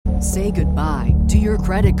Say goodbye to your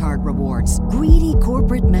credit card rewards. Greedy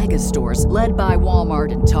corporate mega stores, led by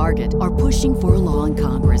Walmart and Target, are pushing for a law in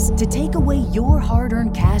Congress to take away your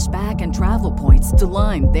hard-earned cash back and travel points to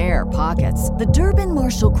line their pockets. The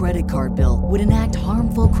Durbin-Marshall credit card bill would enact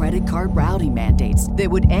harmful credit card routing mandates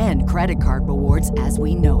that would end credit card rewards as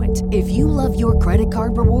we know it. If you love your credit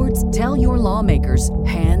card rewards, tell your lawmakers,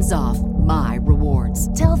 hands off my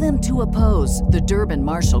rewards. Tell them to oppose the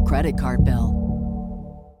Durbin-Marshall credit card bill.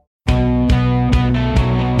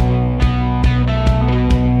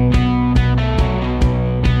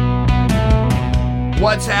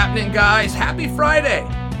 What's happening, guys? Happy Friday,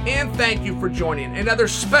 and thank you for joining another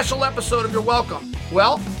special episode of Your Welcome.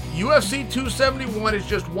 Well, UFC 271 is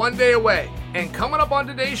just one day away, and coming up on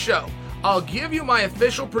today's show, I'll give you my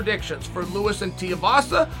official predictions for Lewis and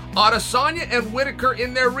Tuivasa, Adesanya, and Whittaker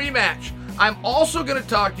in their rematch. I'm also going to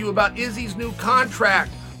talk to you about Izzy's new contract,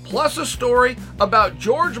 plus a story about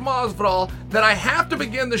George Masvidal that I have to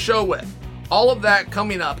begin the show with. All of that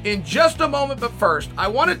coming up in just a moment, but first, I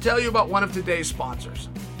want to tell you about one of today's sponsors.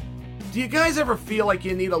 Do you guys ever feel like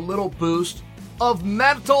you need a little boost of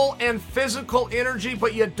mental and physical energy,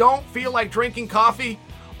 but you don't feel like drinking coffee?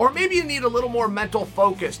 Or maybe you need a little more mental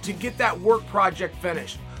focus to get that work project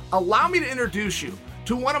finished. Allow me to introduce you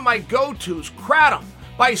to one of my go-tos, Kratom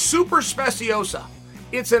by Super Speciosa.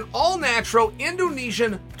 It's an all-natural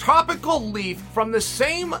Indonesian tropical leaf from the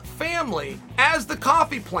same family as the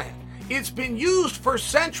coffee plant. It's been used for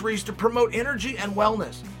centuries to promote energy and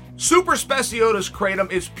wellness. Super Speciosa's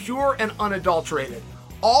Kratom is pure and unadulterated.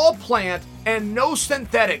 All plant and no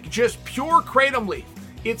synthetic, just pure Kratom leaf.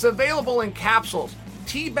 It's available in capsules,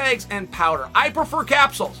 tea bags, and powder. I prefer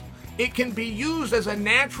capsules. It can be used as a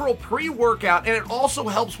natural pre-workout, and it also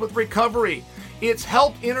helps with recovery. It's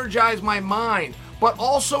helped energize my mind, but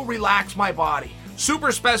also relax my body.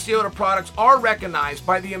 Super Speciosa products are recognized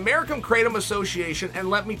by the American Kratom Association,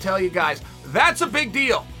 and let me tell you guys, that's a big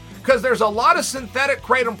deal, because there's a lot of synthetic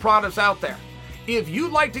Kratom products out there. If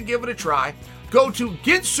you'd like to give it a try, go to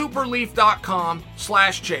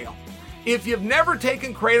getsuperleaf.com/jail. If you've never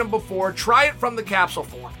taken Kratom before, try it from the capsule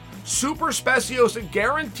form. Super Speciosa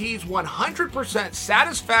guarantees 100%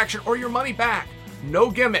 satisfaction or your money back.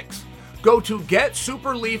 No gimmicks. Go to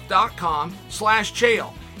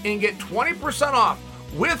getsuperleaf.com/jail. and get 20% off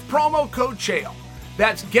with promo code CHAEL.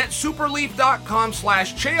 That's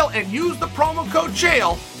getsuperleaf.com/CHAEL and use the promo code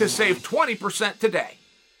CHAEL to save 20% today.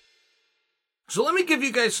 So let me give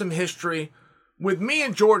you guys some history with me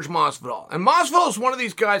and George Masvidal. And Masvidal is one of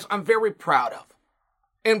these guys I'm very proud of.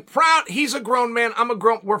 And proud, he's a grown man, I'm a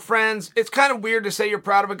grown, we're friends. It's kind of weird to say you're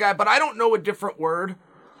proud of a guy, but I don't know a different word.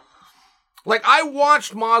 Like, I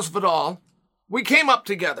watched Masvidal. We came up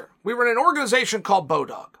together. We were in an organization called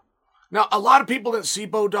Bodog. Now, a lot of people didn't see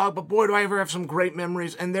Bodog, but boy, do I ever have some great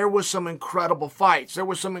memories. And there was some incredible fights. There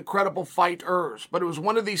was some incredible fighters. But it was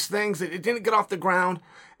one of these things that it didn't get off the ground.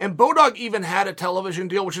 And Bodog even had a television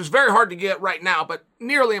deal, which is very hard to get right now, but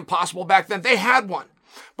nearly impossible back then. They had one,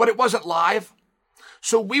 but it wasn't live.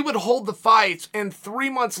 So we would hold the fights, and 3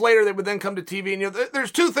 months later, they would then come to TV. And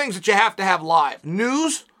there's two things that you have to have live: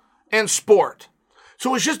 news and sport.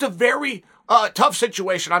 So it's just a very tough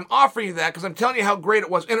situation. I'm offering you that because I'm telling you how great it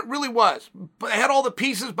was, and it really was. But it had all the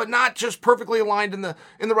pieces, but not just perfectly aligned in the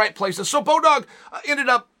right places. So Bodog ended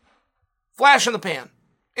up flash in the pan,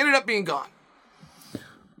 ended up being gone.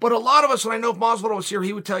 But a lot of us, and I know if Masvidal was here,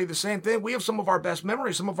 he would tell you the same thing. We have some of our best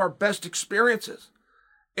memories, some of our best experiences.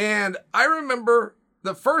 And I remember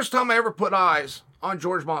the first time I ever put eyes on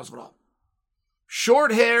George Masvidal.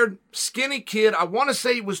 Short-haired, skinny kid. I want to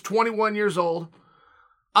say he was 21 years old.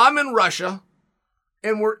 I'm in Russia,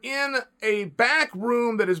 and we're in a back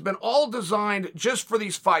room that has been all designed just for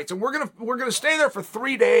these fights. And we're gonna stay there for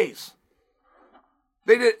 3 days.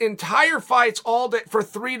 They did entire fights all day for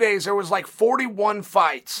 3 days. There was like 41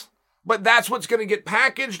 fights. But that's what's going to get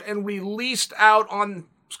packaged and released out on,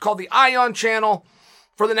 it's called the Ion channel,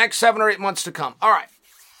 for the next 7 or 8 months to come. All right.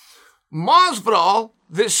 Masvidal,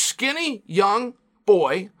 this skinny young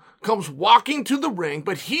boy, comes walking to the ring,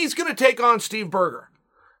 but he's going to take on Steve Berger.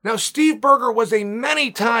 Now, Steve Berger was a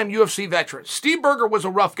many-time UFC veteran. Steve Berger was a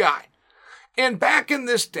rough guy. And back in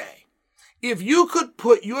this day, if you could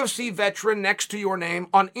put UFC veteran next to your name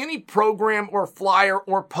on any program or flyer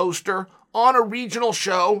or poster on a regional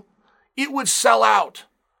show, it would sell out.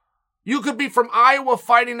 You could be from Iowa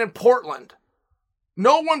fighting in Portland.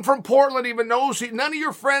 No one from Portland even knows you. None of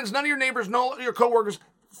your friends, none of your neighbors, none of your coworkers.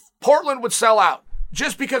 Portland would sell out.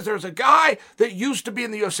 Just because there's a guy that used to be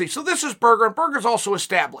in the UFC. So this is Berger, and Berger's also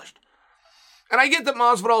established. And I get that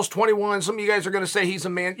Masvidal's 21. Some of you guys are going to say he's a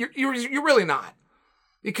man. You're really not.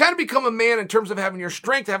 You kind of become a man in terms of having your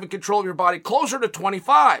strength, having control of your body, closer to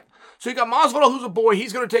 25. So you got Masvidal, who's a boy.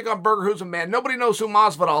 He's going to take on Berger, who's a man. Nobody knows who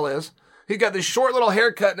Masvidal is. He's got this short little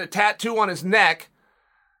haircut and a tattoo on his neck.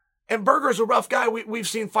 And Berger's a rough guy we've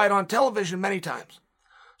seen fight on television many times.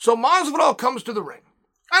 So Masvidal comes to the ring.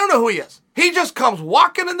 I don't know who he is. He just comes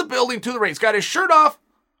walking in the building to the ring. He's got his shirt off.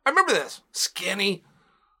 I remember this. Skinny,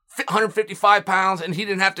 155 pounds, and he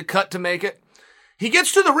didn't have to cut to make it. He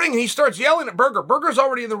gets to the ring and he starts yelling at Berger. Berger's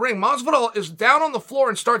already in the ring. Masvidal is down on the floor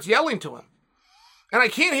and starts yelling to him. And I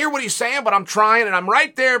can't hear what he's saying, but I'm trying, and I'm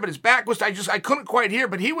right there, but his back was, I couldn't quite hear,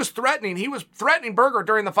 but he was threatening. He was threatening Berger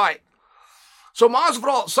during the fight. So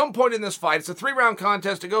Masvidal, at some point in this fight, it's a 3-round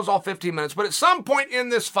contest, it goes all 15 minutes, but at some point in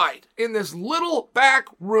this fight, in this little back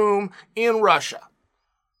room in Russia,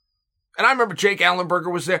 and I remember Jake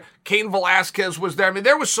Allenberger was there, Cain Velasquez was there. I mean,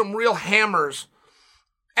 there was some real hammers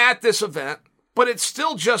at this event. But it's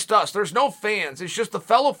still just us. There's no fans. It's just the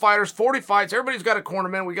fellow fighters, 40 fights. Everybody's got a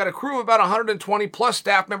cornerman. We got a crew of about 120 plus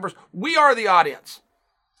staff members. We are the audience.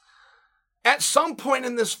 At some point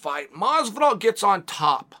in this fight, Masvidal gets on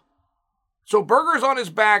top. So Berger's on his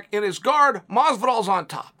back in his guard. Masvidal's on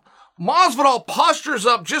top. Masvidal postures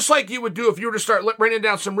up just like you would do if you were to start raining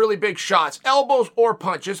down some really big shots, elbows or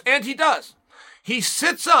punches, and he does. He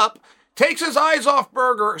sits up, takes his eyes off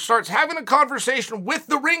Berger, starts having a conversation with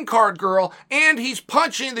the ring card girl, and he's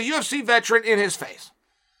punching the UFC veteran in his face.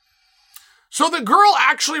 So the girl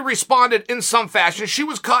actually responded in some fashion. She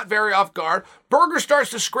was caught very off guard. Berger starts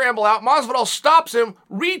to scramble out. Masvidal stops him,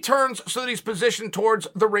 returns so that he's positioned towards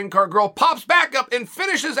the ring card girl, pops back up, and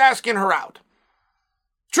finishes asking her out.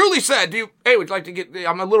 Truly said, would you like to get,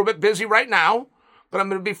 I'm a little bit busy right now, but I'm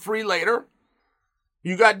going to be free later.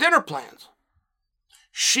 You got dinner plans.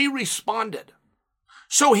 She responded.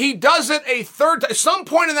 So he does it a third time. At some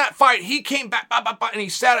point in that fight, he came back, and he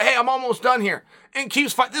said, hey, I'm almost done here. And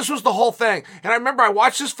keeps fighting. This was the whole thing. And I remember I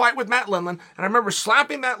watched this fight with Matt Lindland, and I remember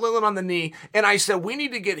slapping Matt Lindland on the knee, and I said, we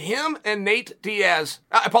need to get him and Nate Diaz,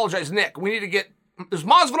 Nick. We need to get this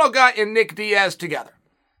Masvidal guy and Nick Diaz together.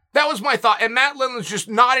 That was my thought. And Matt Lindland's just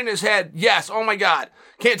nodding his head. Yes, oh my God.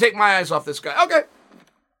 Can't take my eyes off this guy. Okay.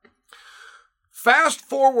 Fast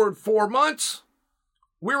forward 4 months.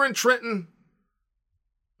 We're in Trenton,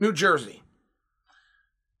 New Jersey.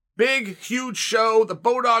 Big, huge show, the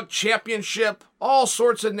Bodog Championship, all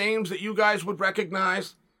sorts of names that you guys would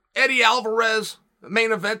recognize. Eddie Alvarez, the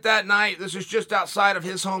main event that night. This is just outside of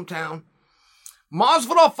his hometown.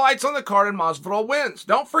 Masvidal fights on the card and Masvidal wins.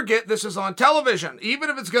 Don't forget, this is on television. Even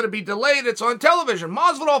if it's going to be delayed, it's on television.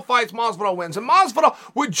 Masvidal fights, Masvidal wins. And Masvidal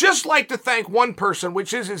would just like to thank one person,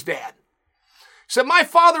 which is his dad. Said, my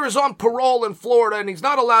father is on parole in Florida and he's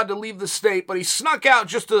not allowed to leave the state, but he snuck out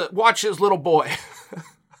just to watch his little boy.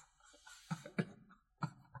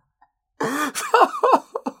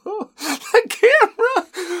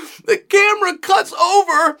 The camera cuts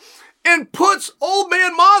over and puts old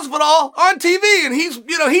man Masvidal on TV, and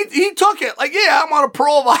he took it. Like, yeah, I'm on a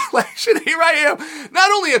parole violation. Here I am.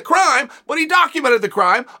 Not only a crime, but he documented the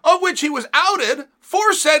crime, of which he was outed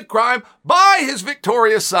for said crime by his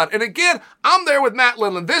victorious son. And again, I'm there with Matt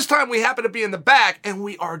Lindland. This time we happen to be in the back, and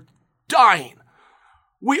we are dying.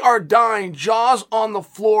 We are dying, jaws on the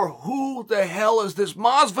floor. Who the hell is this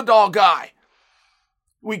Masvidal guy?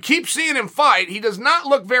 We keep seeing him fight. He does not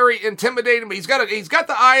look very intimidating, but he's got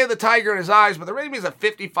the eye of the tiger in his eyes, but the reason he's a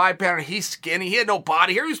 55-pounder. He's skinny. He had no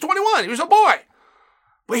body here. He was 21. He was a boy.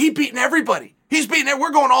 But he's beating everybody.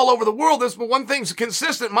 We're going all over the world. This one thing's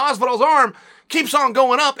consistent. Masvidal's arm keeps on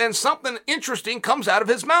going up, and something interesting comes out of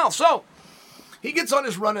his mouth. So he gets on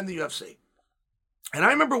his run in the UFC. And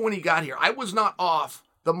I remember when he got here, I was not off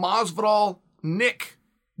the Masvidal-Nick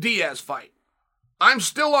Diaz fight. I'm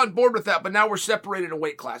still on board with that, but now we're separated in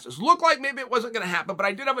weight classes. Looked like maybe it wasn't going to happen, but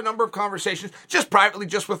I did have a number of conversations, just privately,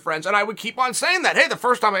 just with friends, and I would keep on saying that. Hey, the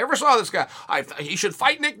first time I ever saw this guy, he should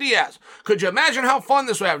fight Nick Diaz. Could you imagine how fun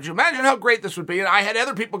this would have? Could you imagine how great this would be? And I had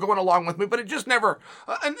other people going along with me, but it just never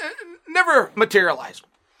materialized.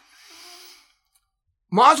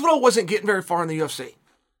 Masvidal wasn't getting very far in the UFC.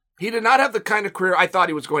 He did not have the kind of career I thought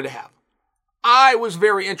he was going to have. I was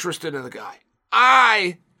very interested in the guy.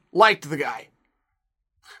 I liked the guy.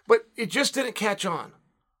 But it just didn't catch on.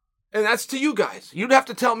 And that's to you guys. You'd have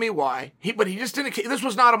to tell me why. But he just didn't. This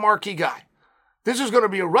was not a marquee guy. This is going to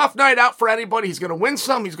be a rough night out for anybody. He's going to win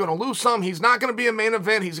some. He's going to lose some. He's not going to be a main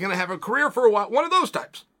event. He's going to have a career for a while. One of those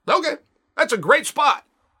types. Okay. That's a great spot.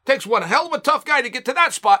 Takes one hell of a tough guy to get to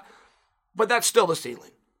that spot. But that's still the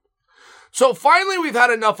ceiling. So finally, we've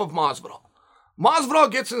had enough of Masvidal.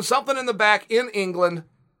 Masvidal gets in something in the back in England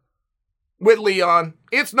with Leon.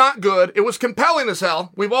 It's not good. It was compelling as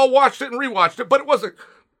hell. We've all watched it and rewatched it, but it wasn't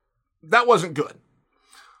That wasn't good.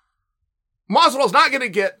 Masvidal's not going to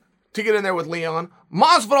get in there with Leon.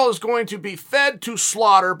 Masvidal is going to be fed to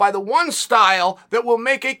slaughter by the one style that will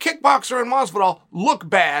make a kickboxer in Masvidal look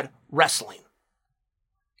bad, wrestling.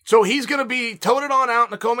 So he's going to be toted on out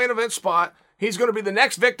in the co-main event spot. He's going to be the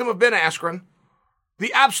next victim of Ben Askren.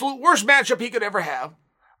 The absolute worst matchup he could ever have.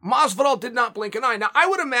 Masvidal did not blink an eye. Now, I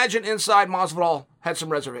would imagine inside Masvidal had some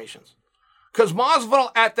reservations. Because Masvidal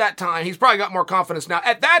at that time, he's probably got more confidence now,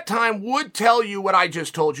 at that time would tell you what I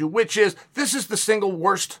just told you, which is, this is the single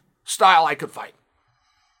worst style I could fight.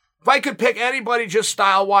 If I could pick anybody just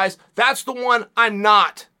style-wise, that's the one I'm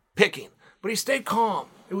not picking. But he stayed calm.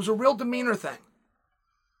 It was a real demeanor thing.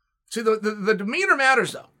 See, the demeanor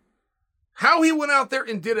matters, though. How he went out there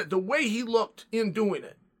and did it, the way he looked in doing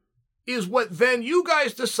it, is what then you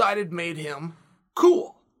guys decided made him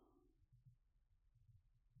cool.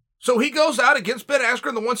 So he goes out against Ben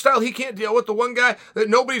Askren, the one style he can't deal with, the one guy that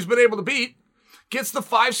nobody's been able to beat, gets the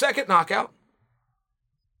 5-second knockout,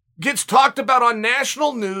 gets talked about on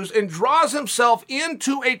national news, and draws himself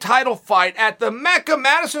into a title fight at the Mecca,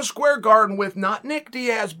 Madison Square Garden, with not Nick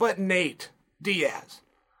Diaz, but Nate Diaz.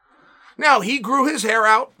 Now, he grew his hair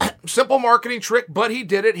out, simple marketing trick, but he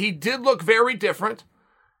did it. He did look very different.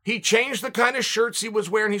 He changed the kind of shirts he was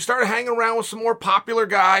wearing. He started hanging around with some more popular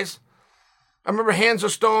guys. I remember Hands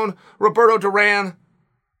of Stone, Roberto Duran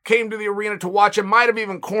came to the arena to watch him, might have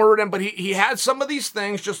even cornered him, but he had some of these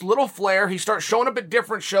things, just little flair. He starts showing up at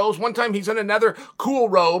different shows. One time he's in another cool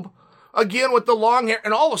robe, again with the long hair,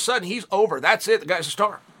 and all of a sudden he's over. That's it. The guy's a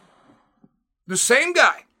star. The same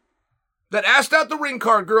guy that asked out the ring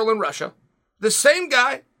card girl in Russia, the same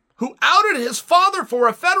guy who outed his father for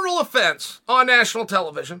a federal offense on national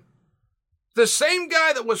television, the same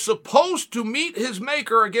guy that was supposed to meet his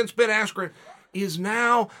maker against Ben Askren, is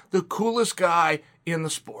now the coolest guy in the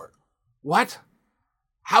sport. What?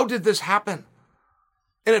 How did this happen?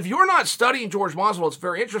 And if you're not studying George Masvidal, it's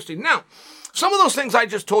very interesting. Now, some of those things I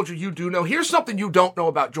just told you, you do know. Here's something you don't know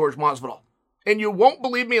about George Masvidal, and you won't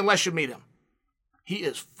believe me unless you meet him. He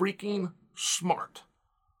is freaking smart.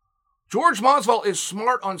 George Masvidal is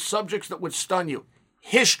smart on subjects that would stun you.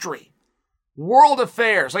 History, world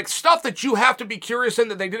affairs, like stuff that you have to be curious in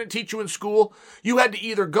that they didn't teach you in school. You had to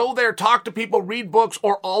either go there, talk to people, read books,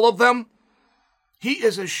 or all of them. He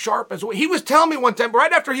is as sharp as... He was telling me one time,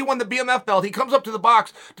 right after he won the BMF belt, he comes up to the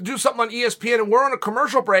box to do something on ESPN, and we're on a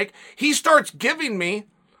commercial break. He starts giving me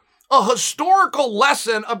a historical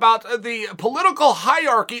lesson about the political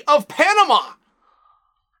hierarchy of Panama,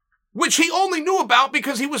 which he only knew about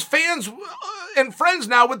because he was fans and friends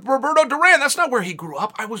now with Roberto Duran. That's not where he grew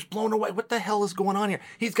up. I was blown away. What the hell is going on here?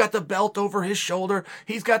 He's got the belt over his shoulder.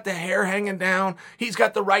 He's got the hair hanging down. He's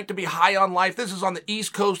got the right to be high on life. This is on the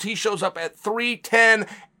East Coast. He shows up at 3:10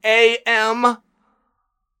 a.m.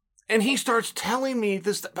 and he starts telling me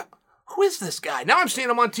this. Who is this guy? Now I'm seeing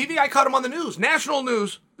him on TV. I caught him on the news, national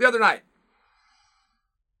news, the other night.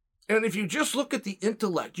 And if you just look at the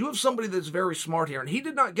intellect, you have somebody that's very smart here, and he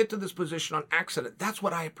did not get to this position on accident. That's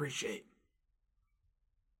what I appreciate.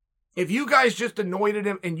 If you guys just anointed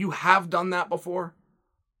him, and you have done that before,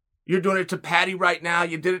 you're doing it to Patty right now,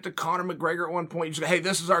 you did it to Conor McGregor at one point, you just go, hey,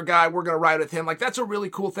 this is our guy, we're going to ride with him. Like, that's a really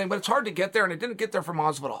cool thing, but it's hard to get there, and it didn't get there for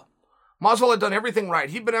Masvidal. Masvidal had done everything right.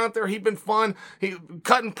 He'd been out there, he'd been fun, he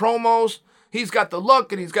cutting promos, he's got the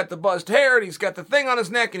look, and he's got the buzzed hair, and he's got the thing on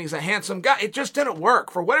his neck, and he's a handsome guy. It just didn't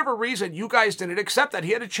work. For whatever reason, you guys didn't accept that.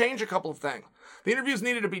 He had to change a couple of things. The interviews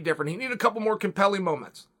needed to be different. He needed a couple more compelling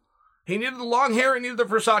moments. He needed the long hair, he needed the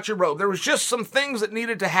Versace robe. There was just some things that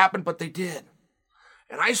needed to happen, but they did.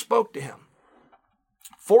 And I spoke to him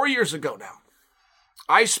 4 years ago now.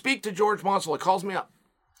 I speak to George Masvidal. He calls me up,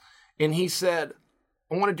 and he said,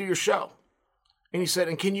 I want to do your show. And he said,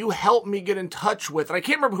 and can you help me get in touch with, and I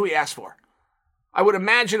can't remember who he asked for. I would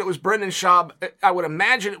imagine it was Brendan Schaub. I would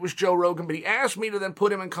imagine it was Joe Rogan, but he asked me to then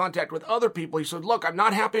put him in contact with other people. He said, look, I'm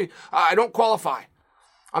not happy. I don't qualify.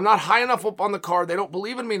 I'm not high enough up on the card. They don't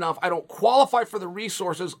believe in me enough. I don't qualify for the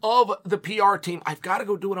resources of the PR team. I've got to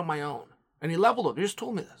go do it on my own. And he leveled up. He just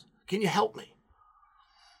told me this. Can you help me?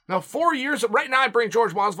 Now, 4 years, right now I bring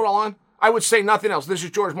George Masvidal on. I would say nothing else. This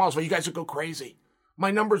is George Masvidal. You guys would go crazy.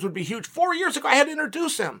 My numbers would be huge. 4 years ago, I had to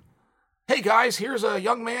introduce him. Hey guys, here's a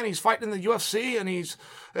young man. He's fighting in the UFC, and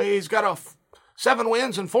he's got 7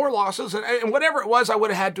 wins and 4 losses, and whatever it was, I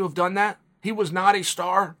would have had to have done that. He was not a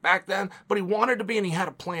star back then, but he wanted to be, and he had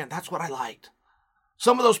a plan. That's what I liked.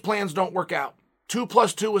 Some of those plans don't work out. 2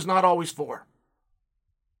 + 2 is not always 4.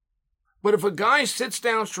 But if a guy sits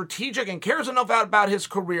down strategic and cares enough about his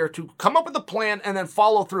career to come up with a plan and then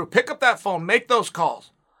follow through, pick up that phone, make those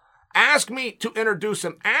calls, ask me to introduce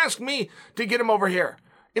him, ask me to get him over here.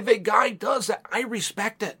 If a guy does that, I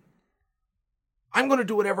respect it. I'm going to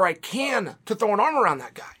do whatever I can to throw an arm around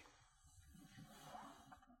that guy.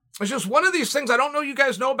 It's just one of these things I don't know you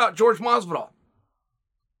guys know about George Masvidal.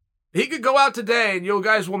 He could go out today and you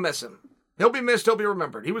guys will miss him. He'll be missed, he'll be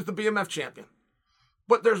remembered. He was the BMF champion.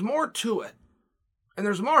 But there's more to it. And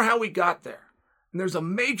there's more how we got there. And there's a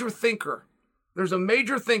major thinker. There's a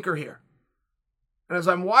major thinker here. And as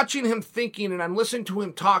I'm watching him thinking and I'm listening to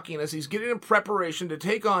him talking as he's getting in preparation to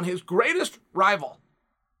take on his greatest rival.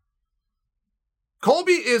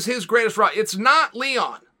 Colby is his greatest rival. It's not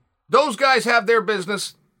Leon. Those guys have their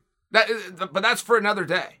business, but that's for another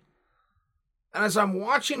day. And as I'm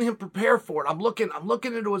watching him prepare for it, I'm looking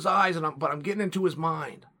into his eyes, but I'm getting into his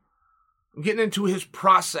mind. I'm getting into his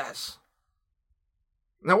process.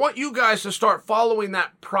 And I want you guys to start following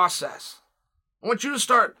that process. I want you to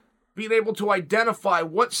start being able to identify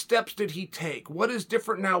what steps did he take? What is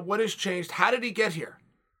different now? What has changed? How did he get here?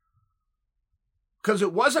 Because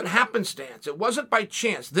it wasn't happenstance. It wasn't by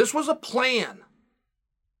chance. This was a plan.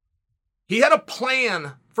 He had a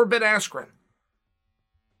plan for Ben Askren.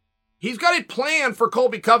 He's got a plan for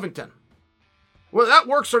Colby Covington. Whether that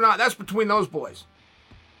works or not, that's between those boys.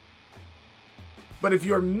 But if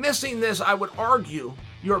you're missing this, I would argue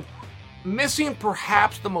you're missing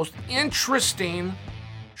perhaps the most interesting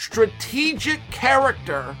strategic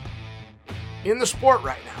character in the sport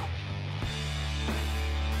right now.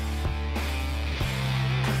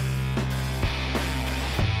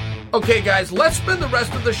 Okay, guys, let's spend the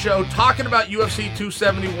rest of the show talking about UFC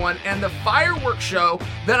 271 and the fireworks show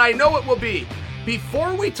that I know it will be.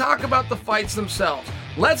 Before we talk about the fights themselves,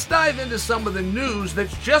 let's dive into some of the news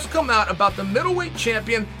that's just come out about the middleweight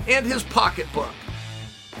champion and his pocketbook.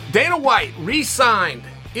 Dana White re-signed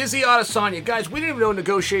Izzy Adesanya. Guys, we didn't even know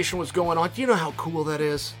negotiation was going on. Do you know how cool that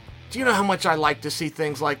is? Do you know how much I like to see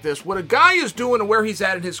things like this? What a guy is doing and where he's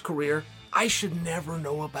at in his career, I should never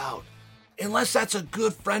know about. Unless that's a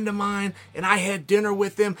good friend of mine and I had dinner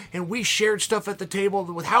with him and we shared stuff at the table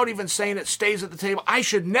without even saying it stays at the table. I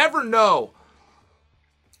should never know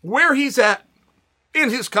where he's at in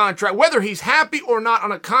his contract, whether he's happy or not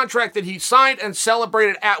on a contract that he signed and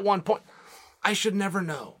celebrated at one point. I should never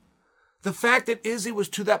know. The fact that Izzy was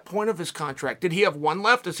to that point of his contract, did he have one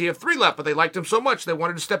left? Does he have three left? But they liked him so much they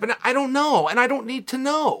wanted to step in. I don't know, and I don't need to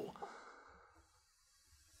know.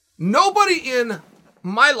 Nobody in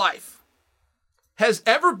my life has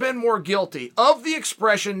ever been more guilty of the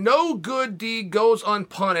expression, no good deed goes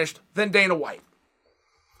unpunished, than Dana White.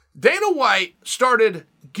 Dana White started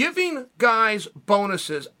giving guys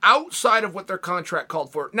bonuses outside of what their contract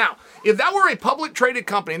called for. Now, if that were a public traded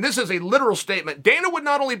company, and this is a literal statement, Dana would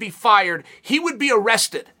not only be fired, he would be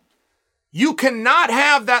arrested. You cannot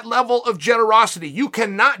have that level of generosity. You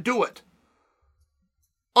cannot do it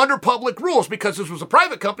under public rules, because this was a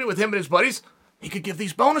private company with him and his buddies. He could give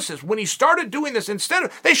these bonuses. When he started doing this,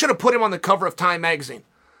 they should have put him on the cover of Time magazine.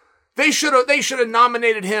 They should have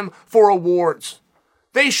nominated him for awards.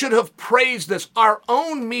 They should have praised this. Our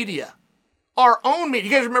own media. You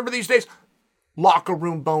guys remember these days? Locker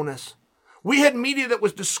room bonus. We had media that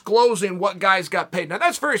was disclosing what guys got paid. Now,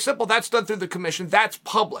 that's very simple. That's done through the commission. That's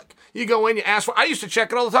public. You go in, you ask for. I used to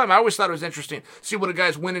check it all the time. I always thought it was interesting. See what a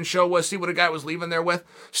guy's winning show was. See what a guy was leaving there with.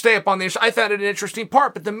 Stay up on the issue. I found it an interesting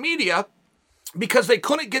part. But the media, because they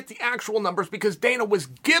couldn't get the actual numbers, because Dana was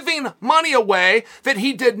giving money away that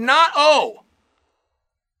he did not owe.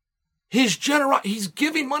 He's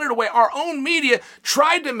giving money away. Our own media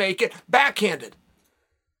tried to make it backhanded.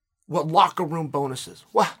 Well, locker room bonuses.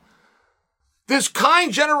 Well, this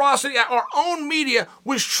kind generosity, our own media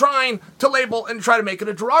was trying to label and try to make it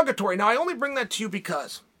a derogatory. Now, I only bring that to you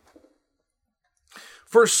because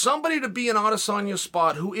for somebody to be in Adesanya's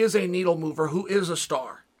spot, who is a needle mover, who is a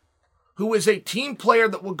star, who is a team player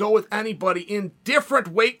that will go with anybody in different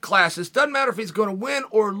weight classes. Doesn't matter if he's going to win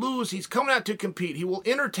or lose. He's coming out to compete. He will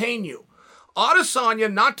entertain you.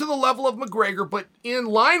 Adesanya, not to the level of McGregor, but in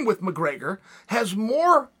line with McGregor, has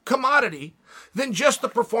more commodity than just the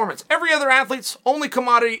performance. Every other athlete's only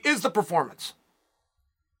commodity is the performance.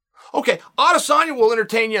 Okay, Adesanya will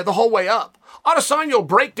entertain you the whole way up. Adesanya will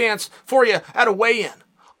breakdance for you at a weigh-in.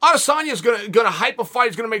 Adesanya is going to hype a fight.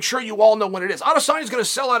 He's going to make sure you all know when it is. Adesanya is going to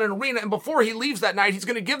sell out an arena, and before he leaves that night, he's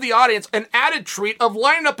going to give the audience an added treat of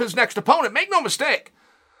lining up his next opponent. Make no mistake.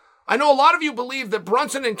 I know a lot of you believe that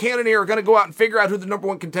Brunson and Cannonier are going to go out and figure out who the number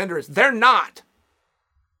one contender is. They're not.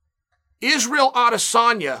 Israel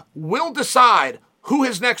Adesanya will decide who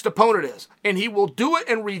his next opponent is, and he will do it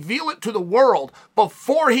and reveal it to the world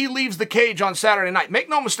before he leaves the cage on Saturday night. Make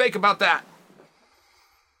no mistake about that.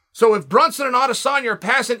 So if Brunson and Adesanya are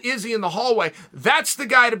passing Izzy in the hallway, that's the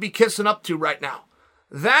guy to be kissing up to right now.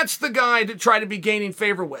 That's the guy to try to be gaining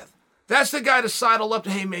favor with. That's the guy to sidle up to,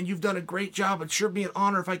 hey, man, you've done a great job. It'd sure be an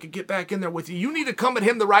honor if I could get back in there with you. You need to come at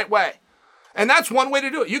him the right way. And that's one way to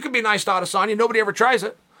do it. You can be nice to Adesanya. Nobody ever tries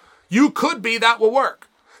it. You could be. That will work.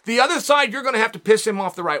 The other side, you're going to have to piss him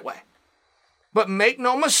off the right way. But make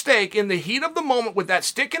no mistake, in the heat of the moment with that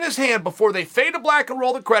stick in his hand before they fade to black and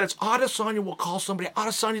roll the credits, Adesanya will call somebody.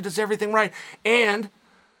 Adesanya does everything right. And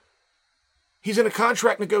he's in a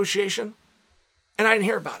contract negotiation, and I didn't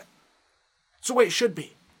hear about it. It's the way it should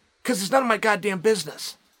be. Because it's none of my goddamn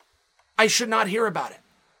business. I should not hear about it.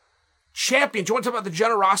 Champion, do you want to talk about the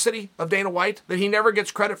generosity of Dana White that he never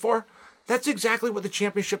gets credit for? That's exactly what the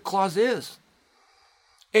championship clause is.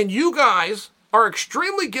 And you guys are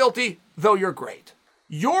extremely guilty, though you're great.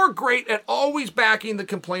 You're great at always backing the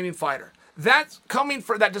complaining fighter. That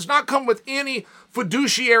does not come with any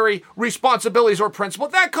fiduciary responsibilities or principle.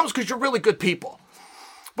 That comes because you're really good people.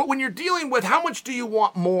 But when you're dealing with how much do you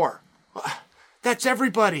want more? That's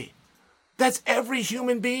everybody. That's every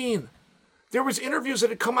human being. There was interviews that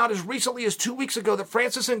had come out as recently as 2 weeks ago that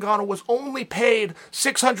Francis Ngannou was only paid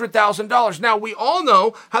 $600,000. Now, we all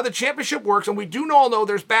know how the championship works, and we do all know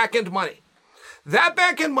there's back-end money. That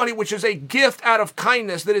back-end money, which is a gift out of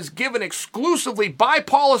kindness that is given exclusively by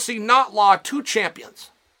policy, not law, to champions,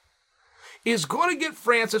 is going to get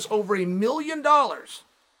Francis over $1 million.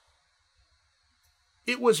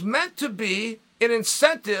 It was meant to be an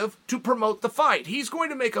incentive to promote the fight. He's going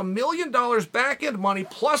to make $1 million back-end money,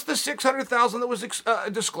 plus the $600,000 that was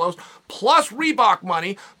disclosed, plus Reebok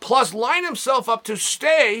money, plus line himself up to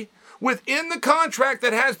stay within the contract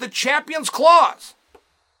that has the champion's clause.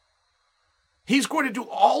 He's going to do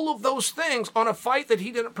all of those things on a fight that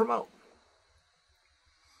he didn't promote.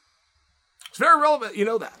 It's very relevant, you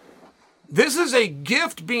know that. This is a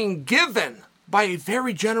gift being given by a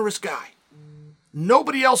very generous guy.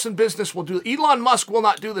 Nobody else in business will do it. Elon Musk will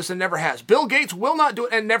not do this and never has. Bill Gates will not do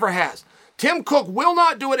it and never has. Tim Cook will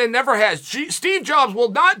not do it and never has. Steve Jobs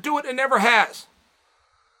will not do it and never has.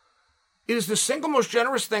 It is the single most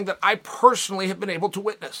generous thing that I personally have been able to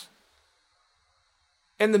witness.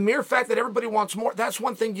 And the mere fact that everybody wants more, that's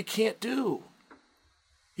one thing you can't do.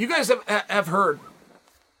 You guys have heard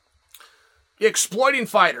exploiting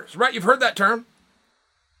fighters, right? You've heard that term?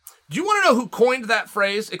 Do you want to know who coined that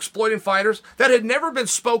phrase, exploiting fighters? That had never been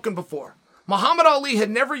spoken before. Muhammad Ali had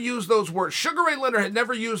never used those words. Sugar Ray Leonard had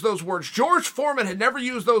never used those words. George Foreman had never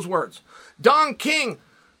used those words. Don King,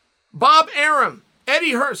 Bob Arum,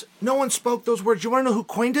 Eddie Hearn. No one spoke those words. You want to know who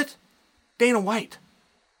coined it? Dana White.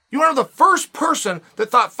 You want to know the first person that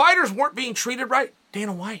thought fighters weren't being treated right?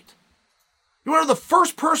 Dana White. You want to know the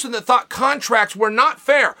first person that thought contracts were not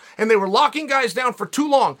fair and they were locking guys down for too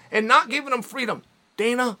long and not giving them freedom?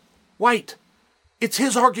 Dana White. It's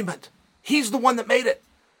his argument. He's the one that made it.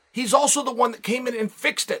 He's also the one that came in and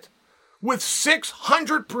fixed it with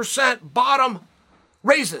 600% bottom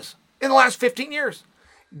raises in the last 15 years.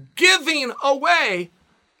 Giving away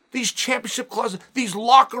these championship clauses, these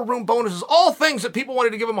locker room bonuses, all things that people wanted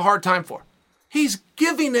to give him a hard time for. He's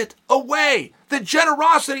giving it away. The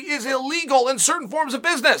generosity is illegal in certain forms of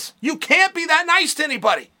business. You can't be that nice to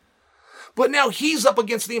anybody. But now he's up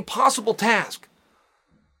against the impossible task.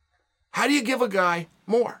 How do you give a guy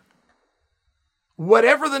more?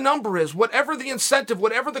 Whatever the number is, whatever the incentive,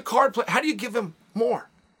 whatever the card play, how do you give him more?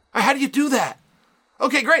 How do you do that?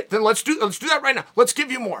 Okay, great. Then let's do that right now. Let's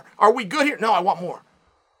give you more. Are we good here? No, I want more.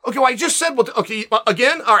 Okay, well, I just said, okay,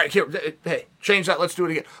 again? All right, here, hey, change that. Let's do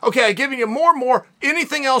it again. Okay, I'm giving you more.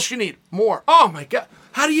 Anything else you need? More. Oh, my God.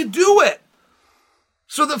 How do you do it?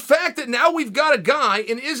 So the fact that now we've got a guy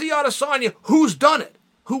in Izzy Adesanya who's done it,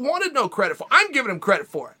 who wanted no credit for it, I'm giving him credit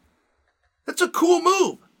for it. That's a cool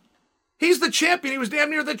move. He's the champion. He was damn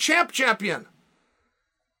near the champion.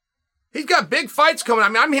 He's got big fights coming. I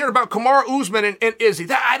mean, I'm hearing about Kamaru Usman and Izzy.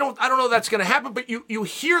 I don't know that's going to happen, but you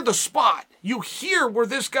hear the spot. You hear where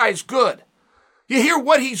this guy's good. You hear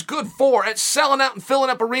what he's good for at selling out and filling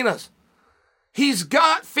up arenas. He's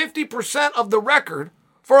got 50% of the record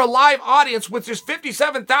for a live audience with just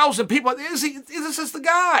 57,000 people. This is the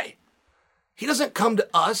guy. He doesn't come to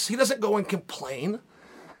us. He doesn't go and complain.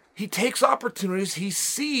 He takes opportunities. He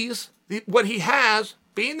sees what he has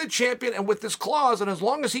being the champion and with this clause, and as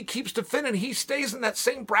long as he keeps defending, he stays in that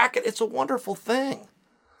same bracket. It's a wonderful thing.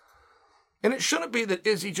 And it shouldn't be that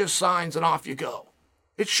Izzy just signs and off you go.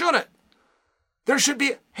 It shouldn't. There should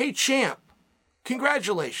be, hey, champ,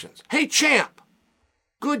 congratulations. Hey, champ,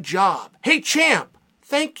 good job. Hey, champ,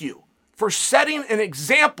 thank you for setting an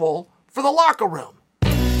example for the locker room.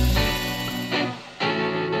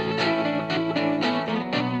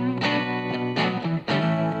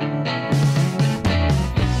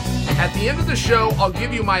 At At the end of the show, I'll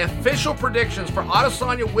give you my official predictions for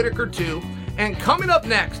Adesanya Whittaker 2. And coming up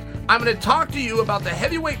next, I'm going to talk to you about the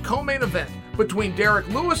heavyweight co-main event between Derek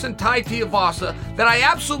Lewis and Tai Tuivasa that I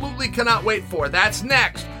absolutely cannot wait for. That's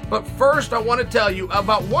next. But first, I want to tell you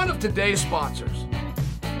about one of today's sponsors.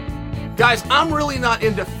 Guys, I'm really not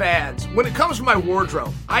into fads. When it comes to my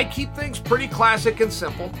wardrobe, I keep things pretty classic and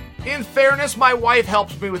simple. In fairness, my wife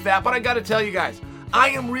helps me with that, but I got to tell you guys, I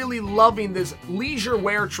am really loving this leisure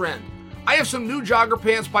wear trend. I have some new jogger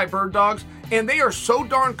pants by Bird Dogs, and they are so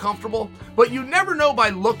darn comfortable, but you never know by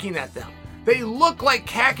looking at them. They look like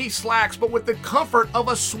khaki slacks, but with the comfort of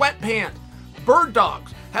a sweatpant. Bird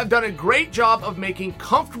Dogs have done a great job of making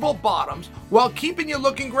comfortable bottoms while keeping you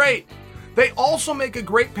looking great. They also make a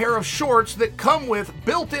great pair of shorts that come with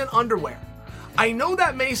built-in underwear. I know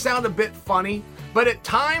that may sound a bit funny, but at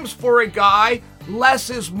times for a guy,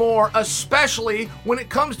 less is more, especially when it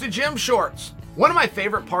comes to gym shorts. One of my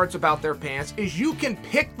favorite parts about their pants is you can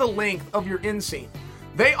pick the length of your inseam.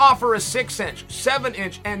 They offer a 6-inch,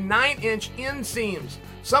 7-inch, and 9-inch inseams.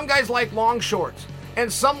 Some guys like long shorts,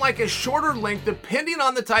 and some like a shorter length depending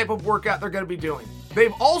on the type of workout they're going to be doing.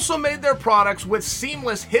 They've also made their products with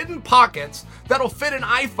seamless hidden pockets that'll fit an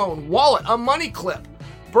iPhone, wallet, a money clip.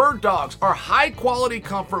 Bird Dogs are high quality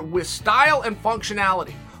comfort with style and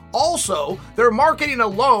functionality. Also, their marketing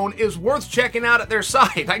alone is worth checking out at their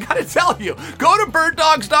site. I gotta tell you, go to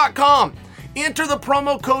birddogs.com, enter the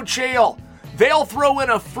promo code Chael. They'll throw in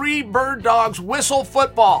a free Bird Dogs whistle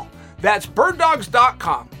football. That's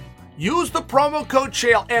birddogs.com. Use the promo code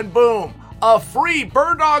Chael and boom, a free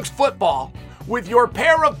Bird Dogs football with your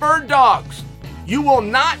pair of Bird Dogs. You will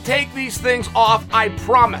not take these things off, I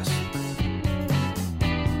promise.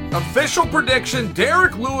 Official prediction,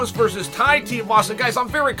 Derek Lewis versus Tai Tuivasa. Guys, I'm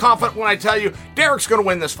very confident when I tell you Derek's going to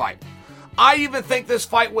win this fight. I even think this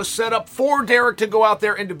fight was set up for Derek to go out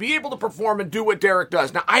there and to be able to perform and do what Derek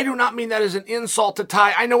does. Now, I do not mean that as an insult to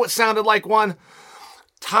Tai. I know it sounded like one.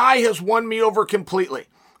 Tai has won me over completely.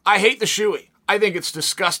 I hate the shoey. I think it's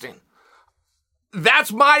disgusting.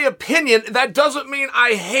 That's my opinion. That doesn't mean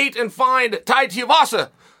I hate and find Tai Tuivasa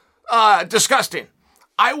disgusting.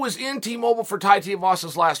 I was in T-Mobile for Tai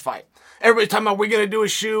Tuivasa's last fight. Everybody's talking about, we're going to do a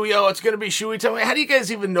shoey. Yo, it's going to be shoey. Tell me, how do you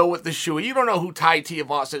guys even know what the shoey? You don't know who Tai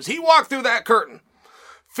Tuivasa is. He walked through that curtain.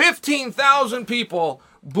 15,000 people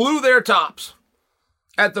blew their tops.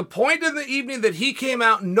 At the point in the evening that he came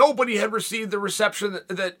out, nobody had received the reception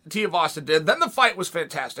that Tuivasa did. Then the fight was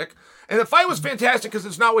fantastic. And the fight was fantastic because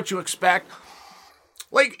it's not what you expect.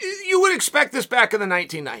 Like, you would expect this back in the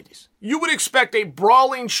 1990s. You would expect a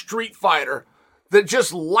brawling street fighter that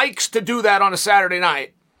just likes to do that on a Saturday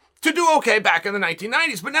night to do okay back in the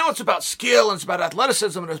 1990s. But now it's about skill, and it's about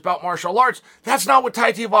athleticism, and it's about martial arts. That's not what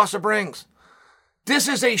Tai Tuivasa brings. This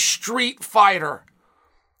is a street fighter.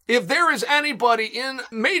 If there is anybody in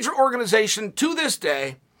major organization to this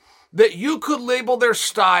day that you could label their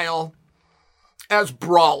style as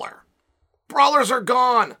brawler, brawlers are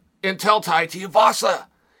gone until Tai Tuivasa.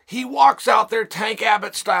 He walks out there Tank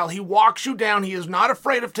Abbott style. He walks you down. He is not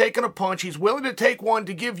afraid of taking a punch. He's willing to take one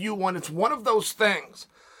to give you one. It's one of those things.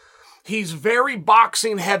 He's very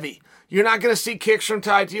boxing heavy. You're not going to see kicks from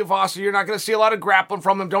Tai Tuivasa. You're not going to see a lot of grappling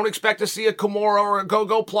from him. Don't expect to see a Kimura or a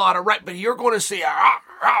go-go Plata, right? But you're going to see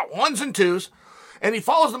ones and twos. And he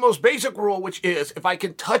follows the most basic rule, which is, if I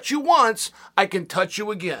can touch you once, I can touch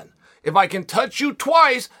you again. If I can touch you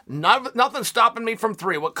twice, nothing's stopping me from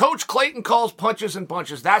 3. What Coach Clayton calls punches and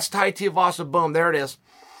bunches. That's Tai Tuivasa. Boom, there it is.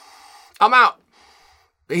 I'm out.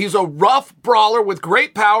 He's a rough brawler with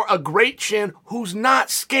great power, a great chin, who's not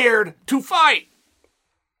scared to fight.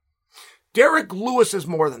 Derek Lewis is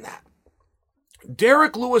more than that.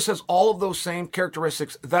 Derek Lewis has all of those same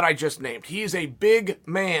characteristics that I just named. He is a big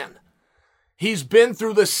man. He's been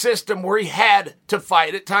through the system where he had to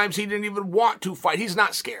fight. At times he didn't even want to fight. He's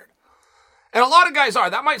not scared. And a lot of guys are.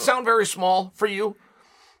 That might sound very small for you.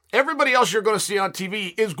 Everybody else you're going to see on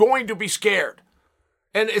TV is going to be scared.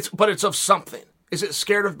 But it's of something. Is it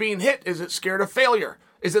scared of being hit? Is it scared of failure?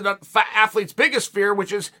 Is it an athlete's biggest fear,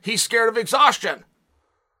 which is he's scared of exhaustion?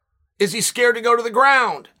 Is he scared to go to the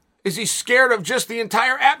ground? Is he scared of just the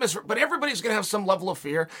entire atmosphere? But everybody's going to have some level of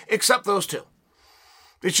fear, except those two.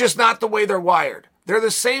 It's just not the way they're wired. They're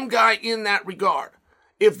the same guy in that regard.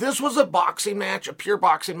 If this was a boxing match, a pure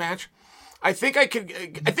boxing match, I think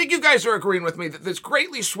you guys are agreeing with me that this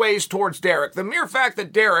greatly sways towards Derek. The mere fact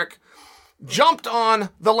that Derek jumped on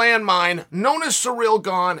the landmine known as Surreal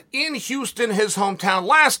Gone in Houston, his hometown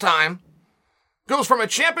last time, goes from a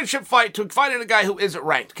championship fight to fighting a guy who isn't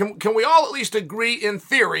ranked. Can we all at least agree in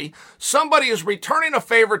theory somebody is returning a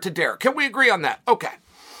favor to Derek? Can we agree on that? Okay.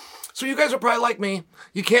 So you guys are probably like me.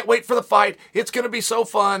 You can't wait for the fight. It's going to be so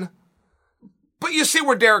fun. But you see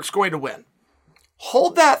where Derek's going to win.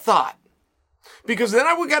 Hold that thought. Because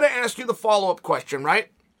then we got to ask you the follow-up question, right?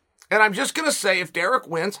 And I'm just going to say, if Derek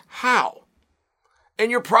wins, how? And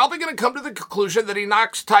you're probably going to come to the conclusion that he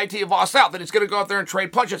knocks Tai Tuivasa out, that he's going to go out there and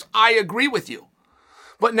trade punches. I agree with you.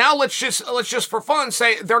 But now let's just for fun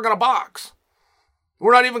say they're going to box.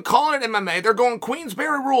 We're not even calling it MMA. They're going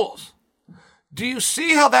Queensberry rules. Do you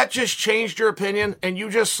see how that just changed your opinion? And you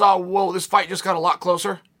just saw, whoa, this fight just got a lot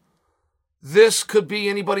closer? This could be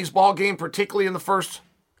anybody's ball game, particularly in the first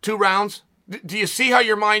 2 rounds. Do you see how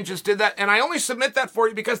your mind just did that? And I only submit that for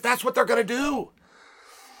you because that's what they're going to do.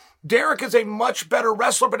 Derek is a much better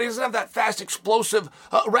wrestler, but he doesn't have that fast, explosive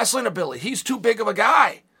wrestling ability. He's too big of a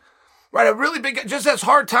guy. Right, a really big, just has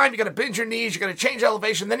hard time. You got to bend your knees, you got to change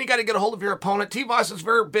elevation, then you got to get a hold of your opponent. Tuivasa is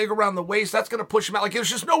very big around the waist. That's going to push him out. Like, there's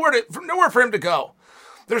just nowhere for him to go.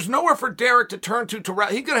 There's nowhere for Derek to turn to. He's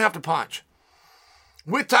going to have to punch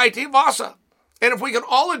with Tai Tuivasa. And if we can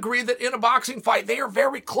all agree that in a boxing fight, they are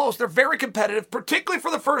very close. They're very competitive, particularly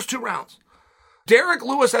for the first 2 rounds. Derek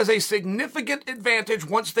Lewis has a significant advantage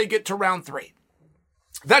once they get to round 3.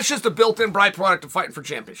 That's just a built-in byproduct of fighting for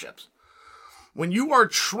championships. When you are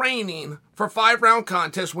training for 5-round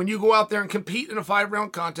contests, when you go out there and compete in a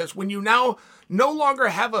 5-round contest, when you now no longer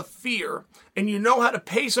have a fear and you know how to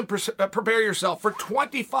pace and prepare yourself for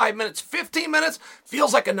 25 minutes, 15 minutes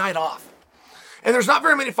feels like a night off. And there's not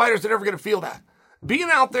very many fighters that are ever going to feel that. Being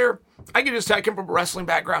out there, I can just tell, I come from a wrestling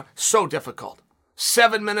background, so difficult.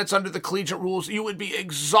 7 minutes under the collegiate rules, you would be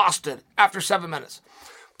exhausted after 7 minutes.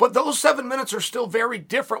 But those 7 minutes are still very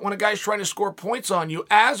different when a guy's trying to score points on you,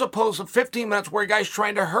 as opposed to 15 minutes where a guy's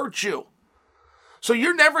trying to hurt you. So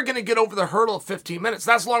you're never going to get over the hurdle of 15 minutes.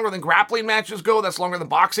 That's longer than grappling matches go. That's longer than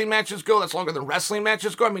boxing matches go. That's longer than wrestling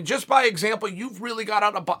matches go. I mean, just by example, you've really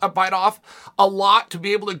got a bite off a lot to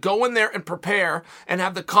be able to go in there and prepare and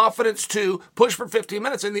have the confidence to push for 15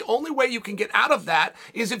 minutes. And the only way you can get out of that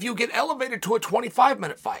is if you get elevated to a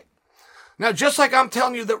 25-minute fight. Now, just like I'm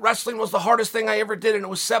telling you that wrestling was the hardest thing I ever did, and it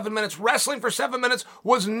was 7 minutes, wrestling for 7 minutes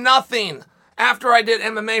was nothing after I did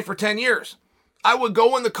MMA for 10 years. I would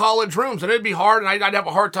go in the college rooms, and it'd be hard, and I'd have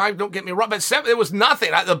a hard time, don't get me wrong, but it was nothing.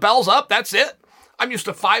 The bell's up, that's it. I'm used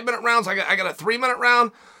to 5-minute rounds. I got a 3-minute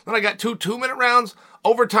round, then I got 2 2-minute rounds.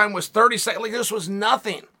 Overtime was 30 seconds. Like, this was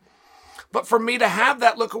nothing. But for me to have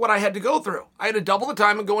that, look at what I had to go through. I had to double the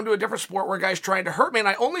time and go into a different sport where a guy's trying to hurt me. And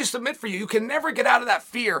I only submit for you, you can never get out of that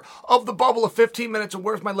fear of the bubble of 15 minutes and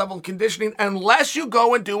where's my level of conditioning unless you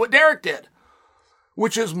go and do what Derek did,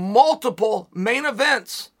 which is multiple main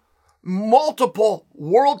events, multiple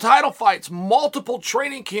world title fights, multiple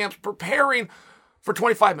training camps preparing for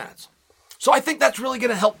 25 minutes. So I think that's really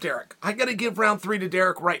going to help Derek. I got to give round 3 to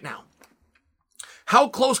Derek right now. How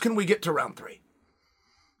close can we get to round 3?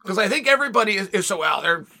 Because I think everybody is so out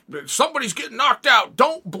there. Somebody's getting knocked out.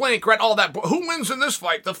 Don't blink, right? All that. Who wins in this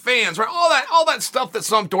fight? The fans, right? All that stuff that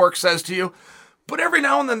some dork says to you. But every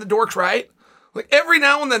now and then the dork's right. Like every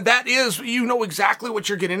now and then that is, you know exactly what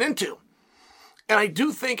you're getting into. And I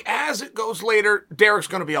do think as it goes later, Derek's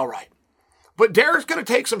going to be all right. But Derek's going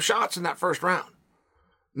to take some shots in that first round.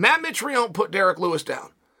 Matt Mitrione put Derek Lewis down.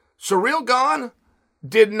 Ciryl Gane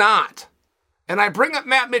did not. And I bring up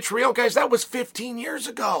Matt Mitrione, guys, that was 15 years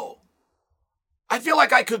ago. I feel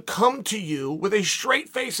like I could come to you with a straight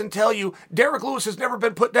face and tell you Derek Lewis has never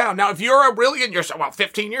been put down. Now, if you're a brilliant, you're saying, well,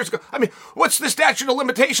 15 years ago. I mean, what's the statute of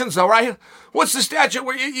limitations, though, right? What's the statute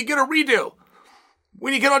where you get a redo?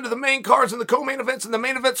 When you get onto the main cards and the co-main events and the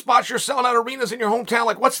main event spots, you're selling out arenas in your hometown.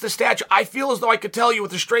 Like, what's the statute? I feel as though I could tell you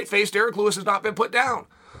with a straight face, Derek Lewis has not been put down.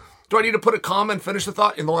 Do I need to put a comma and finish the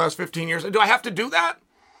thought in the last 15 years? Do I have to do that?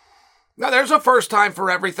 Now, there's a first time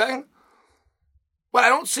for everything, but I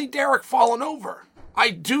don't see Derek falling over.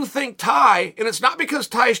 I do think Tai, and it's not because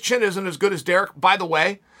Tai's chin isn't as good as Derek, by the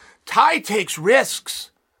way, Tai takes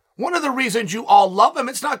risks. One of the reasons you all love him,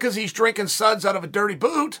 it's not because he's drinking suds out of a dirty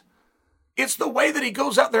boot. It's the way that he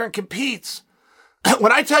goes out there and competes.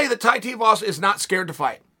 When I tell you that Tai Tuivasa is not scared to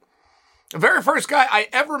fight, the very first guy I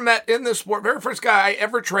ever met in this sport, very first guy I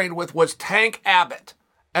ever trained with was Tank Abbott.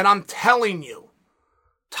 And I'm telling you,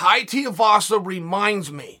 Tai Tuivasa reminds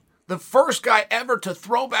me, the first guy ever to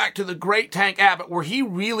throw back to the great Tank Abbott where he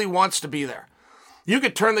really wants to be there. You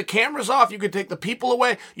could turn the cameras off. You could take the people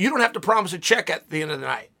away. You don't have to promise a check at the end of the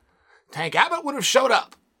night. Tank Abbott would have showed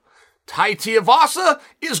up. Tai Tuivasa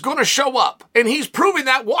is going to show up. And he's proving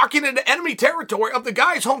that walking into enemy territory of the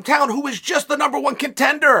guy's hometown who is just the number 1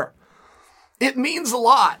 contender. It means a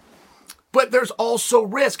lot. But there's also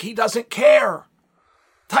risk. He doesn't care.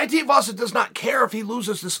 Tai Tuivasa does not care if he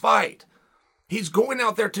loses this fight. He's going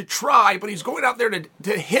out there to try, but he's going out there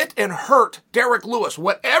to hit and hurt Derek Lewis.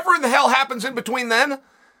 Whatever the hell happens in between then,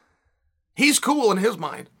 he's cool in his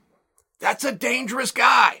mind. That's a dangerous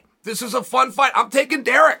guy. This is a fun fight. I'm taking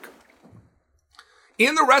Derek.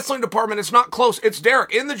 In the wrestling department, it's not close. It's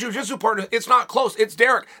Derek. In the jiu-jitsu department, it's not close. It's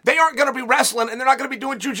Derek. They aren't going to be wrestling, and they're not going to be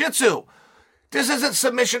doing jiu-jitsu. This isn't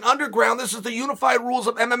Submission Underground. This is the unified rules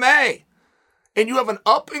of MMA. And you have an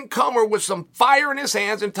up-and-comer with some fire in his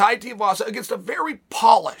hands in Tai Tuivasa against a very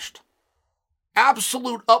polished,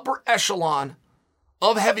 absolute upper echelon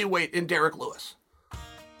of heavyweight in Derek Lewis.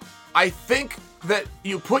 I think that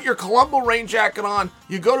you put your Colombo rain jacket on,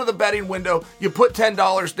 you go to the betting window, you put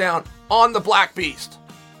 $10 down on the Black Beast.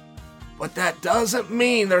 But that doesn't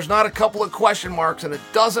mean there's not a couple of question marks, and it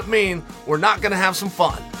doesn't mean we're not going to have some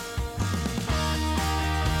fun.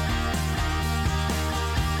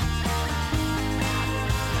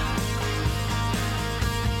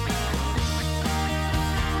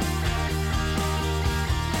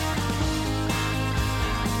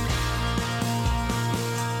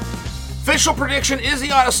 Official prediction, Izzy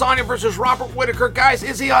Adesanya versus Robert Whittaker. Guys,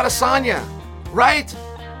 Izzy Adesanya, right?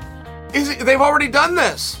 They've already done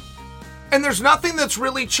this. And there's nothing that's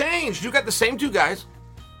really changed. You got the same two guys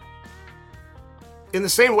in the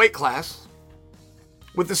same weight class,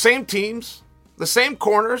 with the same teams, the same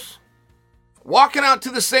corners, walking out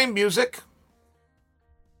to the same music,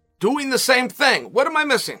 doing the same thing. What am I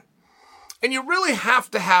missing? And you really have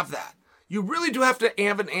to have that. You really do have to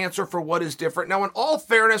have an answer for what is different. Now, in all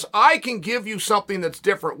fairness, I can give you something that's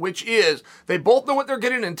different, which is they both know what they're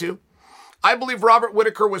getting into. I believe Robert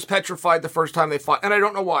Whittaker was petrified the first time they fought, and I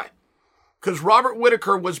don't know why. Because Robert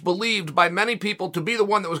Whittaker was believed by many people to be the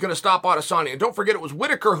one that was going to stop Adesanya. And don't forget, it was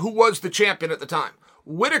Whittaker who was the champion at the time.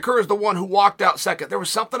 Whittaker is the one who walked out second. There was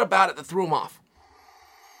something about it that threw him off.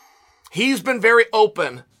 He's been very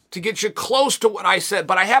open to get you close to what I said,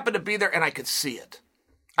 but I happened to be there and I could see it.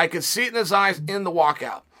 I could see it in his eyes in the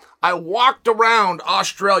walkout. I walked around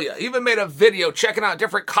Australia, even made a video checking out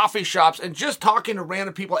different coffee shops and just talking to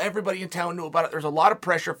random people. Everybody in town knew about it. There's a lot of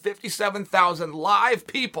pressure, 57,000 live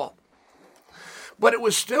people. But it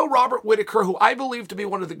was still Robert Whittaker, who I believe to be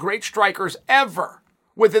one of the great strikers ever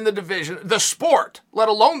within the division, the sport, let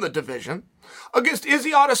alone the division, against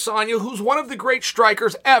Izzy Adesanya, who's one of the great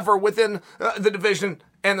strikers ever within the division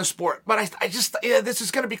and the sport. But this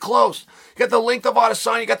is going to be close. You got the length of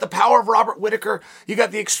Adesanya, you got the power of Robert Whittaker, you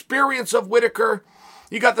got the experience of Whittaker,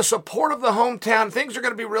 you got the support of the hometown. Things are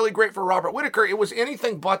going to be really great for Robert Whittaker. It was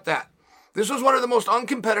anything but that. This was one of the most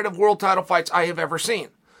uncompetitive world title fights I have ever seen.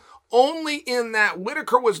 Only in that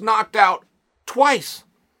Whittaker was knocked out twice.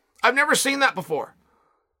 I've never seen that before.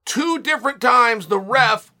 2 different times the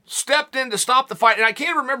ref stepped in to stop the fight, and I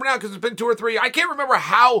can't remember now because it's been 2 or 3. I can't remember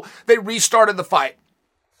how they restarted the fight.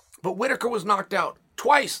 But Whittaker was knocked out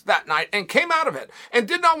twice that night and came out of it and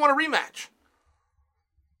did not want a rematch.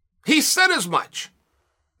 He said as much.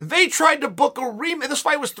 They tried to book a rematch. This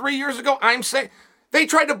fight was 3 years ago. I'm saying they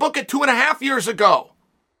tried to book it 2.5 years ago.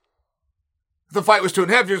 The fight was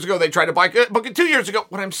 2.5 years ago. They tried to book it 2 years ago.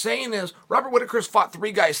 What I'm saying is Robert Whittaker's fought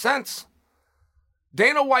 3 guys since.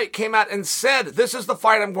 Dana White came out and said, this is the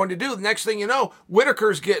fight I'm going to do. The next thing you know,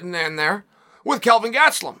 Whittaker's getting in there with Kelvin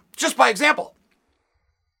Gastelum, just by example.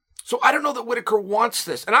 So I don't know that Whittaker wants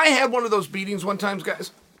this. And I had one of those beatings one time,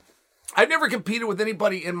 guys. I've never competed with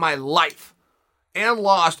anybody in my life and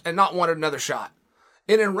lost and not wanted another shot.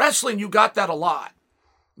 And in wrestling, you got that a lot.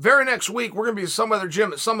 Very next week, we're going to be at some other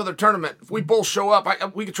gym, at some other tournament. If we both show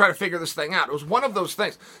up, we could try to figure this thing out. It was one of those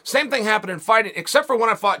things. Same thing happened in fighting, except for when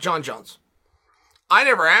I fought John Jones. I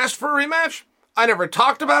never asked for a rematch. I never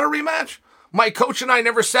talked about a rematch. My coach and I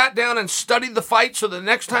never sat down and studied the fight, so the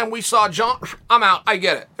next time we saw John, I'm out. I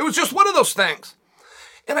get it. It was just one of those things.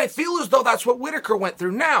 And I feel as though that's what Whittaker went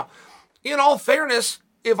through. Now, in all fairness,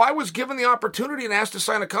 if I was given the opportunity and asked to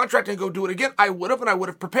sign a contract and go do it again, I would have, and I would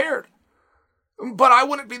have prepared. But I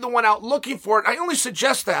wouldn't be the one out looking for it. I only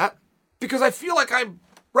suggest that because I feel like I'm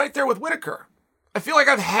right there with Whittaker. I feel like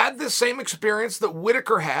I've had this same experience that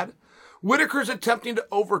Whittaker had. Whittaker's attempting to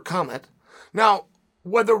overcome it. Now,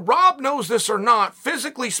 whether Rob knows this or not,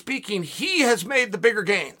 physically speaking, he has made the bigger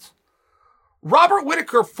gains. Robert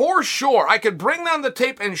Whittaker, for sure, I could bring down the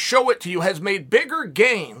tape and show it to you, has made bigger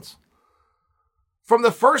gains from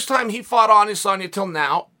the first time he fought Adesanya till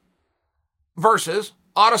now versus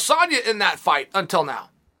Adesanya in that fight until now.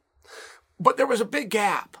 But there was a big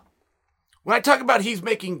gap. When I talk about he's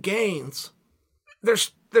making gains,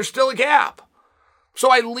 there's still a gap. So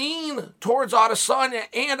I lean towards Adesanya,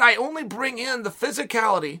 and I only bring in the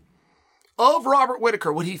physicality of Robert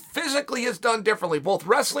Whittaker, what he physically has done differently, both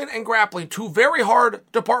wrestling and grappling, two very hard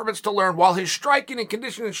departments to learn, while his striking and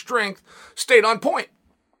conditioning strength stayed on point.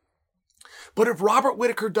 But if Robert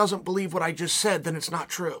Whittaker doesn't believe what I just said, then it's not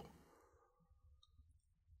true.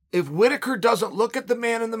 If Whittaker doesn't look at the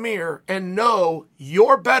man in the mirror and know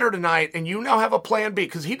you're better tonight and you now have a plan B,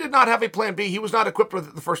 because he did not have a plan B. He was not equipped with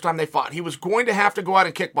it the first time they fought. He was going to have to go out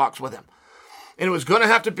and kickbox with him. And it was going to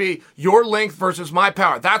have to be your length versus my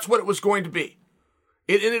power. That's what it was going to be.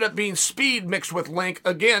 It ended up being speed mixed with length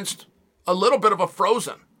against a little bit of a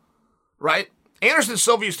Frozen, right? Anderson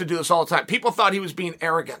Silva used to do this all the time. People thought he was being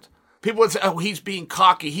arrogant. People would say, oh, he's being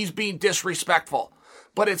cocky. He's being disrespectful.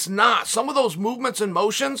 But it's not. Some of those movements and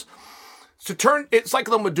motions, it's like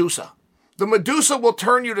the Medusa. The Medusa will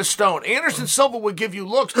turn you to stone. Anderson Silva would give you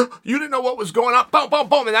looks. You didn't know what was going on. Boom, boom,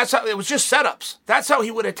 boom. And that's how, it was just setups. That's how he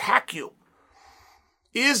would attack you.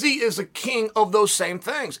 Izzy is a king of those same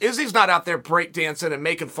things. Izzy's not out there breakdancing and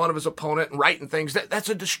making fun of his opponent and writing things. That's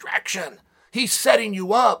a distraction. He's setting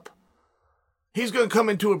you up. He's going to come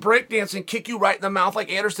into a breakdance and kick you right in the mouth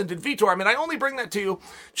like Anderson did Vitor. I mean, I only bring that to you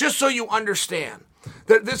just so you understand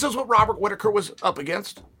that this is what Robert Whittaker was up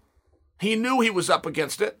against. He knew he was up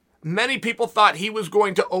against it. Many people thought he was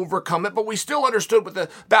going to overcome it, but we still understood what the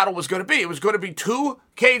battle was going to be. It was going to be two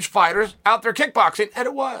cage fighters out there kickboxing, and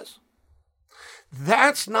it was.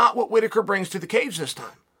 That's not what Whittaker brings to the cage this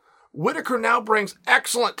time. Whittaker now brings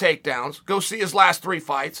excellent takedowns. Go see his last 3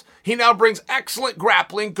 fights. He now brings excellent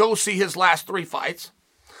grappling. Go see his last 3 fights.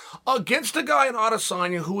 Against a guy in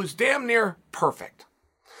Adesanya who is damn near perfect.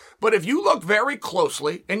 But if you look very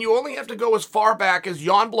closely, and you only have to go as far back as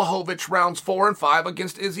Jan Blachowicz rounds 4 and 5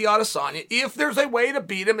 against Izzy Adesanya, if there's a way to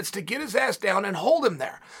beat him, it's to get his ass down and hold him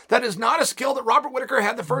there. That is not a skill that Robert Whittaker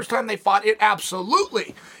had the first time they fought. It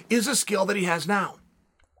absolutely is a skill that he has now.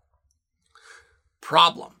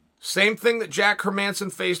 Problem. Same thing that Jack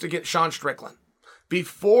Hermanson faced against Sean Strickland.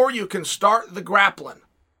 Before you can start the grappling.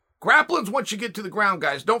 Grappling's once you get to the ground,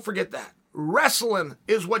 guys. Don't forget that. Wrestling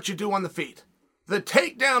is what you do on the feet. The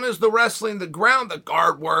takedown is the wrestling, the ground, the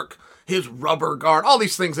guard work, his rubber guard, all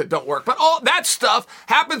these things that don't work. But all that stuff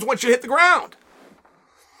happens once you hit the ground.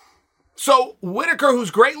 So Whittaker,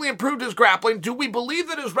 who's greatly improved his grappling, do we believe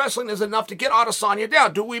that his wrestling is enough to get Adesanya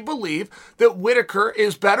down? Do we believe that Whittaker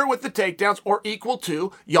is better with the takedowns or equal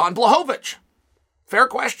to Jan Blachowicz? Fair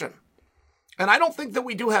question. And I don't think that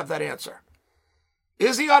we do have that answer.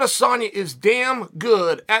 Izzy Adesanya is damn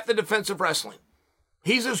good at the defensive wrestling.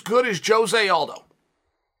 He's as good as Jose Aldo.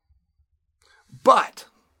 But,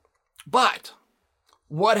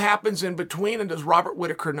 what happens in between, and does Robert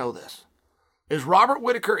Whittaker know this? Is Robert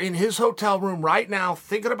Whittaker in his hotel room right now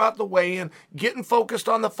thinking about the weigh-in, getting focused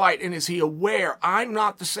on the fight, and is he aware, I'm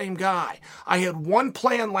not the same guy. I had one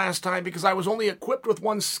plan last time because I was only equipped with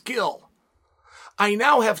one skill. I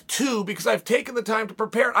now have 2 because I've taken the time to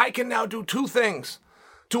prepare. I can now do 2 things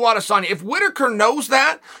to Adesanya. If Whittaker knows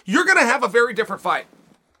that, you're going to have a very different fight.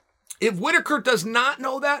 If Whittaker does not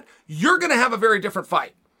know that, you're going to have a very different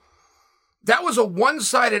fight. That was a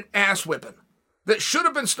one-sided ass whipping that should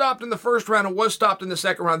have been stopped in the first round and was stopped in the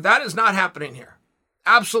second round. That is not happening here.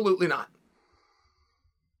 Absolutely not.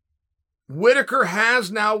 Whittaker has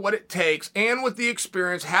now what it takes, and with the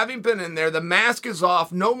experience, having been in there, the mask is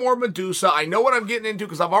off, no more Medusa. I know what I'm getting into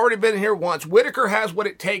because I've already been here once. Whittaker has what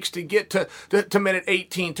it takes to get to minute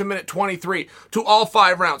 18, to minute 23, to all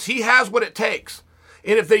 5 rounds. He has what it takes.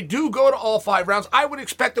 And if they do go to all 5 rounds, I would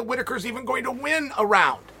expect that Whittaker's even going to win a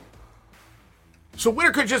round. So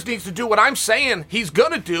Whittaker just needs to do what I'm saying he's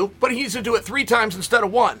going to do, but he needs to do it 3 times instead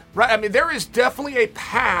of 1, right? I mean, there is definitely a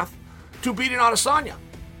path to beating Adesanya.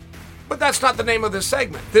 But that's not the name of this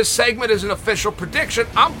segment. This segment is an official prediction.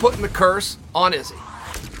 I'm putting the curse on Izzy.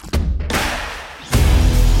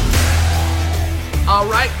 All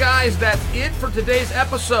right, guys, that's it for today's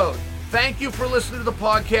episode. Thank you for listening to the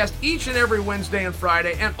podcast each and every Wednesday and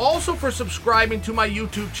Friday, and also for subscribing to my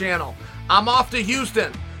YouTube channel. I'm off to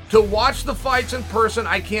Houston to watch the fights in person.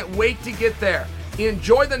 I can't wait to get there.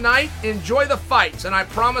 Enjoy the night, enjoy the fights, and I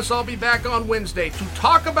promise I'll be back on Wednesday to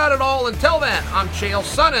talk about it all. Until then, I'm Chael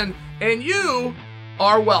Sonnen, and you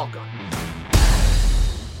are welcome.